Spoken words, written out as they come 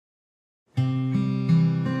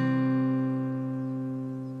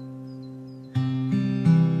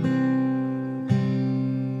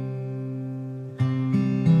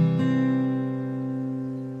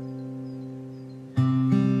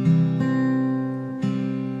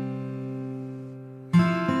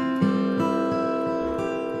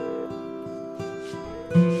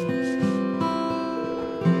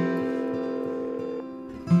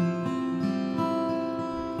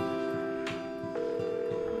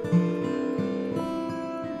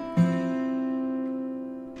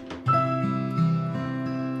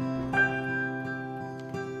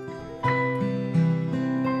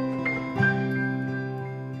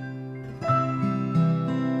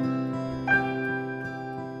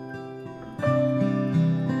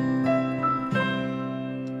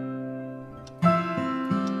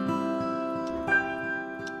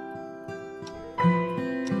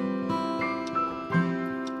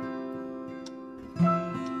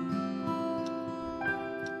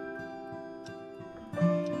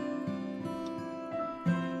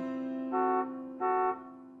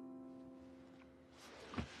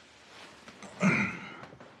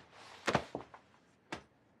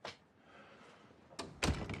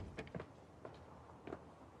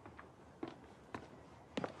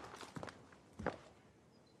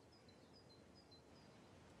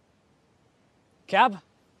Cab?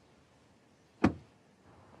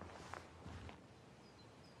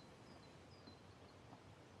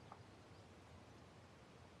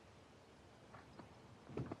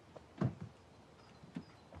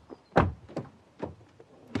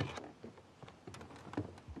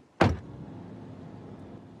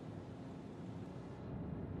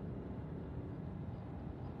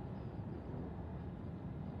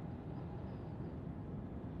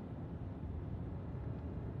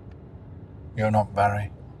 You're not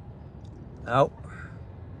Barry? No.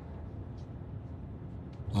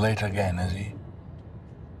 Late again, is he?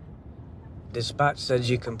 Dispatch said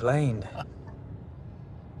you complained.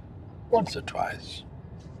 Once or twice.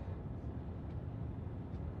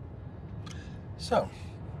 So,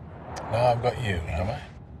 now I've got you, have I?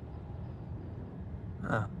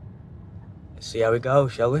 Oh. Let's see how it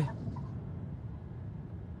goes, shall we?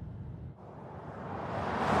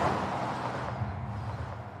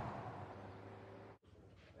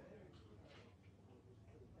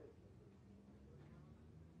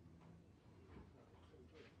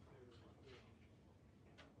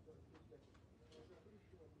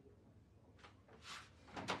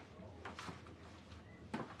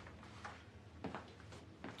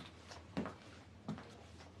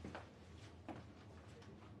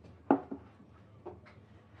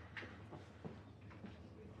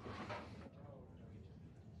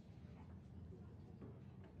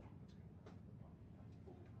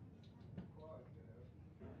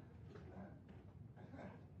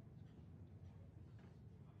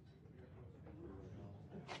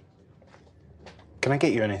 Can I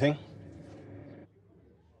get you anything?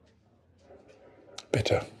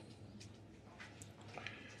 Bitter.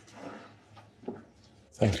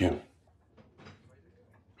 Thank you.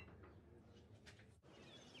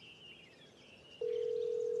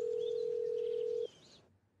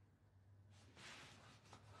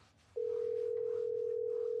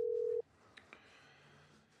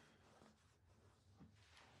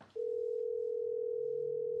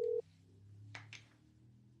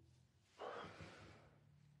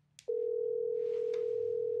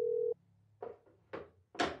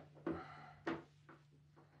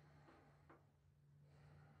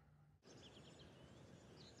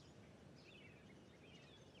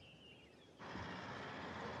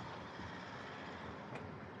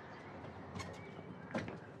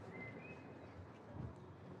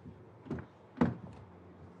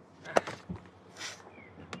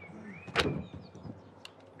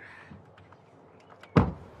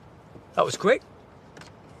 That was quick.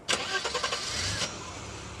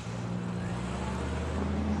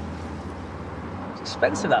 It's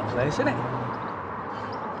expensive, that place, isn't it?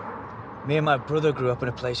 Me and my brother grew up in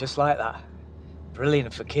a place just like that.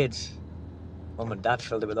 Brilliant for kids. Mum and Dad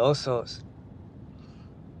filled it with all sorts.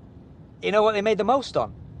 You know what they made the most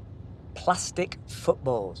on? Plastic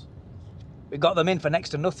footballs. We got them in for next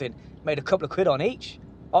to nothing, made a couple of quid on each.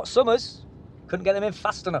 Hot summers, couldn't get them in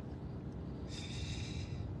fast enough.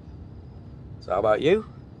 So how about you?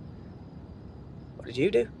 What did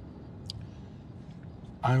you do?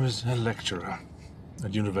 I was a lecturer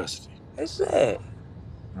at university. Is it?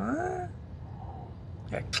 Huh?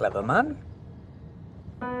 You're a clever man.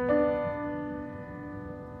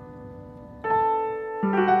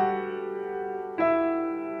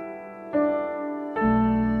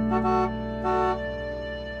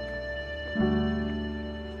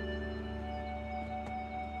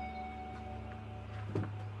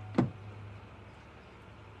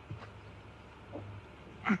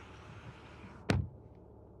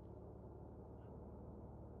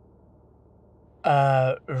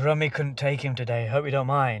 Rummy couldn't take him today. Hope you don't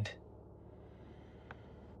mind.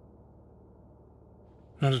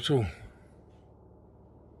 Not at all.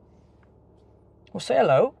 Well, say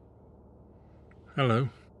hello. Hello.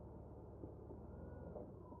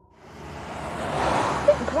 A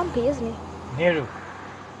bit grumpy, isn't he? Neru.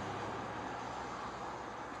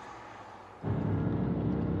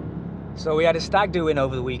 So we had a stag do in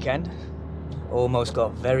over the weekend. Almost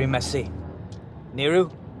got very messy.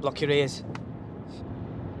 Neru, block your ears.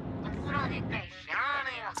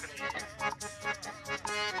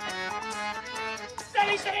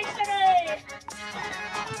 Steady, steady, steady!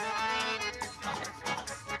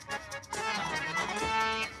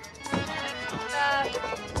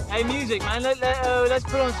 Hey, music, man. Let's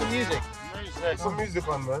put on some music. Put some music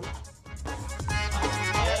on, man.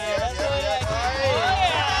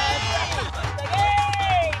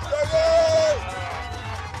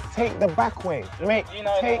 Take the back way, mate.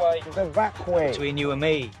 Take the back way. Between you and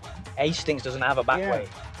me, Hastings doesn't have a back way.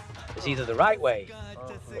 It's either the right way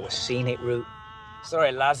or a scenic route.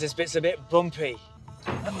 Sorry, lads, this bit's a bit bumpy.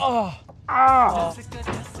 Oh. Ah!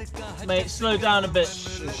 Mate, slow down a bit.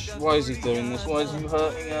 Why is he doing this? Why is he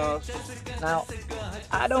hurting us? Now,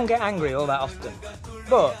 I don't get angry all that often.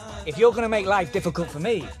 But if you're going to make life difficult for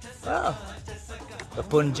me, well, the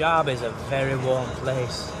Punjab is a very warm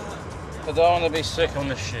place. I don't want to be sick on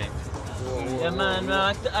the sheep. Yeah, man,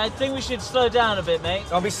 I think we should slow down a bit, mate.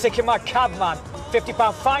 Don't be sick in my cab, man.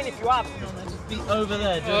 £50 fine if you have. Just be over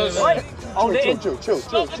there, Hold it in. Chill.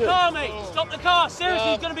 Stop the car, mate! Stop the car!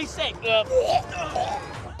 Seriously, he's gonna be sick.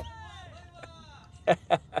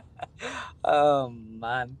 Oh,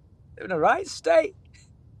 man. They're in a right state.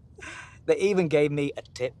 They even gave me a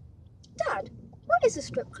tip. Dad, what is a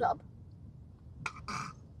strip club?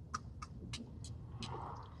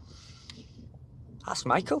 Ask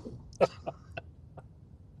Michael.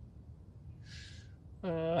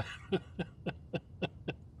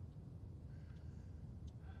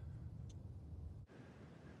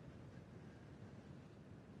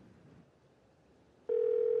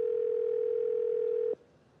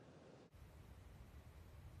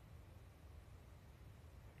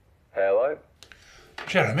 Hello?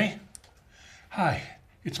 Jeremy? Hi,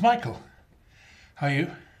 it's Michael. How are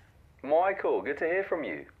you? Michael, good to hear from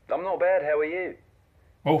you. I'm not bad, how are you?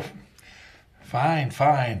 Oh, fine.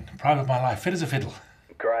 Pride of my life, fit as a fiddle.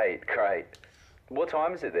 Great. What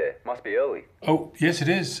time is it there? Must be early. Oh, yes, it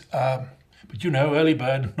is. But you know, early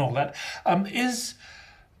bird and all that. Is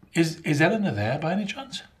Eleanor there by any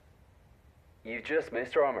chance? You just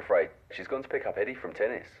missed her, I'm afraid. She's gone to pick up Eddie from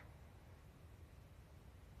tennis.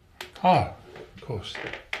 Oh, of course.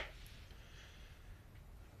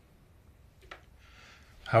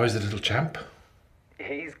 How is the little champ?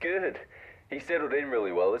 He's good. He's settled in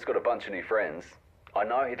really well. He's got a bunch of new friends. I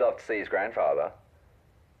know he'd love to see his grandfather.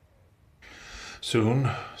 Soon.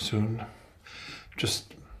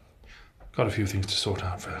 Just got a few things to sort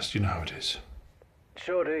out first. You know how it is.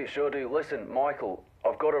 Sure do. Listen, Michael,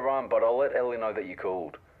 I've got to run, but I'll let Ellie know that you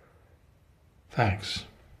called. Thanks.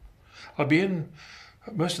 I'll be in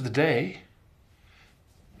most of the day,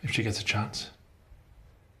 if she gets a chance.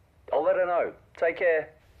 I'll let her know. Take care.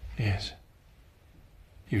 Yes.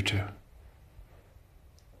 You too.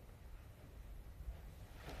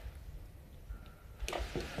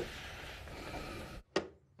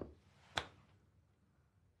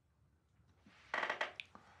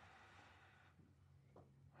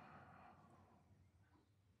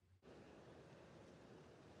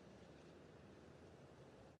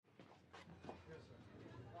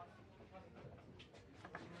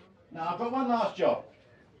 Now, I've got one last job.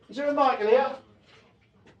 Is there a Michael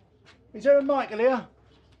here?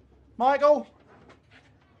 Michael?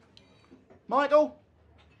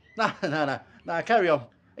 No, carry on.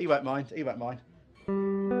 He won't mind.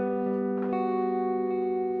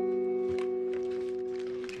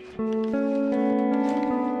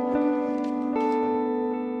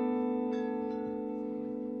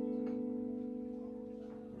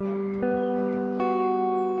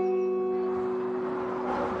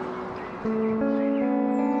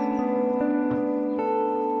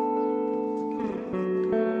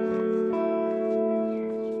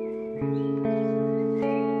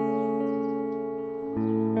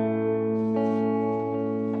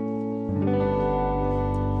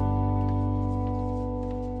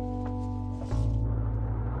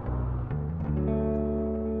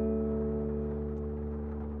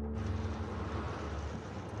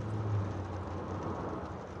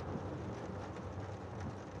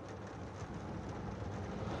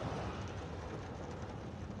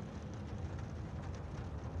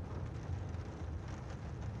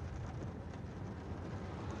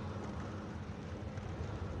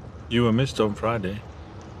 You were missed on Friday.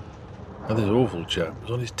 And this awful chap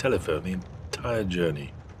was on his telephone the entire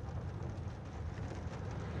journey.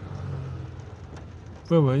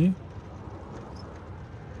 Where were you?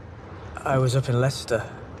 I was up in Leicester.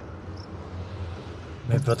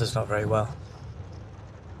 My brother's not very well.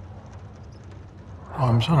 Oh,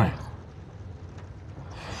 I'm sorry.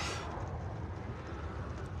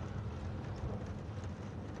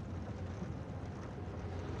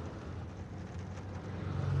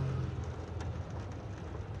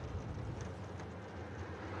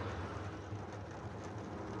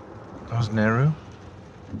 How's Nehru?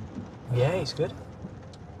 Yeah, he's good.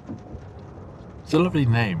 It's a lovely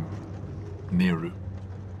name, Nehru.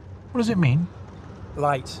 What does it mean?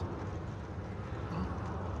 Light.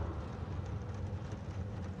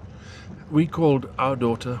 We called our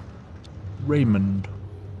daughter Raymond.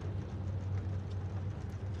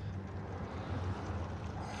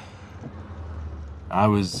 I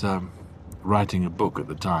was writing a book at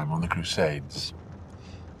the time on the Crusades,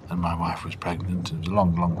 and my wife was pregnant. It was a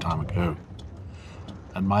long, long time ago.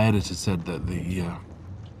 And my editor said that the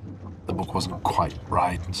the book wasn't quite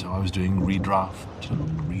right, and so I was doing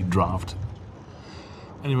redraft.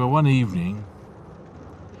 Anyway, one evening,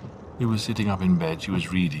 we were sitting up in bed, she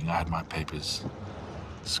was reading, I had my papers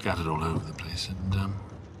scattered all over the place, and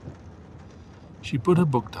she put her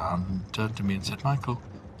book down and turned to me and said, "Michael,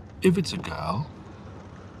 if it's a girl,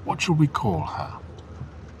 what shall we call her?"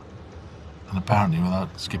 And apparently,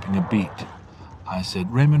 without skipping a beat, I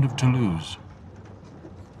said, "Raymond of Toulouse."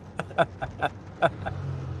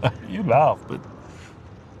 You laugh, but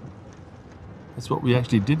that's what we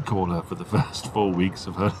actually did call her for the first 4 weeks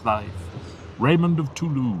of her life. Raymond of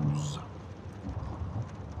Toulouse.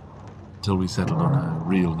 Till we settled on her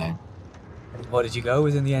real name. What did you go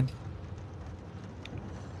with in the end?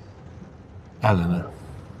 Eleanor.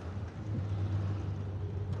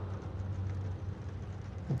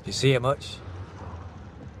 You see her much?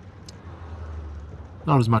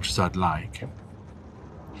 Not as much as I'd like.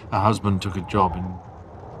 Her husband took a job in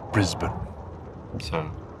Brisbane,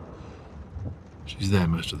 so she's there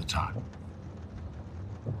most of the time.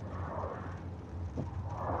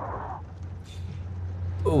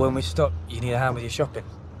 When we stop, you need a hand with your shopping.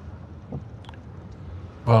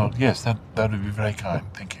 Well, yes, that would be very kind,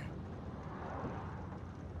 thank you.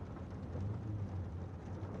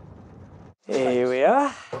 Here we are.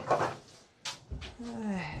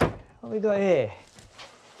 What we got here?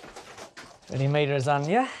 Ready-made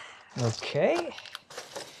lasagna. Okay.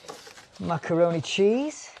 Macaroni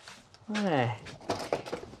cheese. Not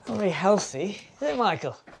very healthy, is it,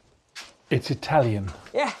 Michael? It's Italian.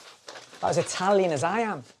 Yeah, about as Italian as I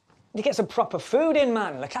am. You get some proper food in,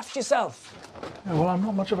 man. Look after yourself. Yeah, well, I'm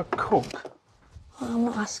not much of a cook. Well, I'm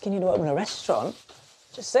not asking you to open a restaurant.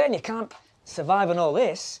 Just saying you can't survive on all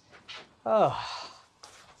this. Oh.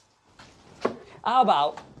 How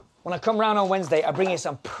about when I come round on Wednesday, I bring you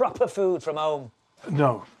some proper food from home?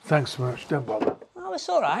 No, thanks so much. Don't bother. Oh, it's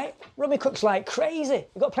all right. Rummy cooks like crazy.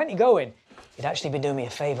 You've got plenty going. You'd actually be doing me a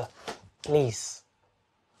favour. Please.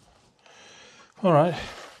 All right.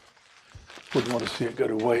 Wouldn't want to see it go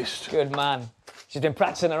to waste. Good man. She's been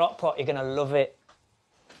practising her hot pot. You're going to love it.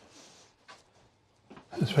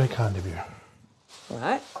 It's very kind of you. All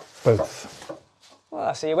right. Both. Well,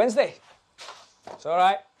 I'll see you Wednesday. It's all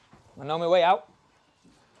right. I know my way out.